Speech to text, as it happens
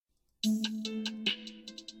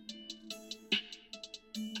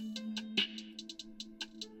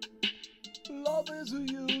Love is a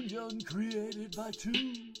union created by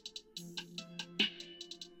two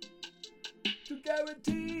to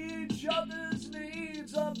guarantee each other's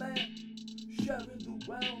needs. A man sharing the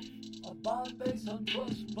wealth, a bond based on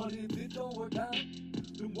trust. But if it don't work out,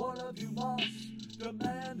 then one of you must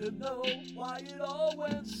demand to know why it all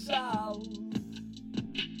went south.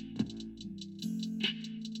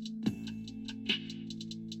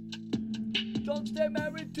 Don't stay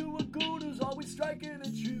married to a goon who's always striking at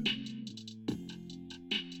you.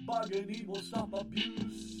 Bargaining will stop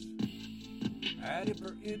abuse. And if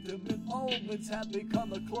her intimate moments have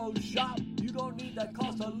become a closed shop, you don't need that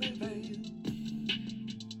cost of living.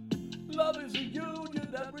 Love is a union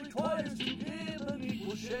that requires two give an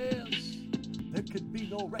equal shares. There could be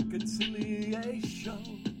no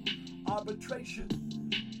reconciliation, arbitration,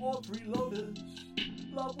 or freeloaders.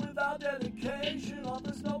 Love without dedication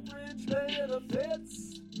offers no fringe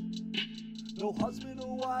benefits. No husband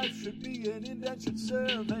or wife should be an indentured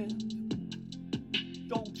servant.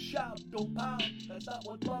 Don't shout, don't pout, that's not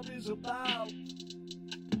what love is about.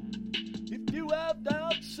 If you have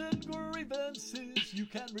doubts and grievances you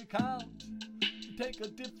can recount, take a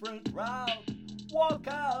different route, walk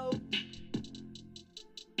out.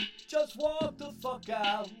 Just walk the fuck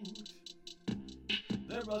out.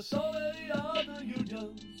 There are so many other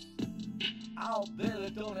unions out there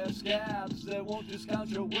that don't have scabs. They won't discount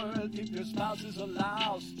your worth if your spouse is a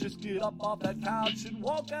louse. Just get up off that couch and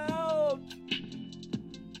walk out.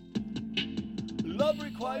 Love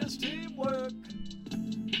requires teamwork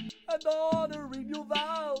and honoring your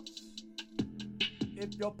vows.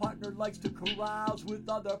 If your partner likes to carouse with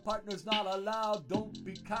other partners not allowed, don't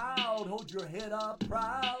be cowed, hold your head up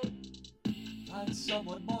proud. Find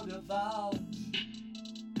someone more devout.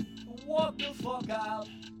 Walk the fuck out.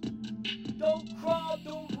 Don't crawl,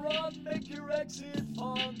 don't run, make your exit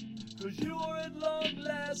fun, 'cause you are at long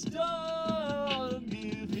last done.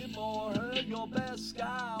 Give him or her your best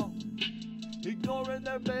scowl, ignoring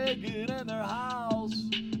their begging and their howls.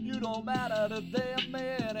 You don't matter to them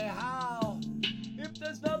anyhow. If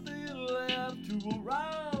there's nothing left to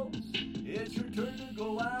arouse, it's your turn to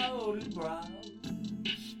go out and browse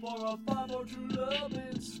for a far more true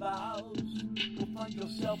loving spouse. Go find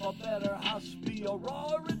yourself a better house. Be a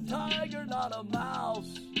roaring tiger, not a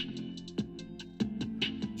mouse.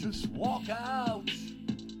 Just walk out.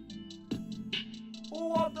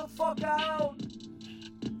 Walk the fuck out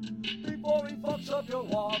before he fucks up your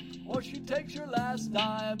walk or she takes your last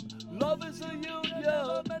dime. Love is a union. It's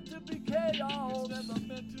never meant to be chaos. It's never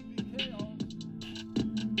meant to be chaos.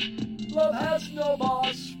 Love has no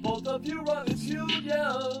boss. Both of you run its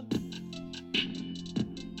union,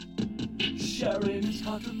 sharing its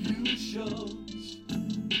contributions,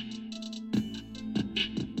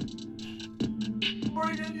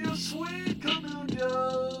 bringing you sweet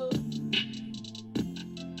communion.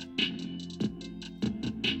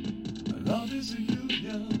 Love is a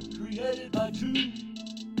union created by two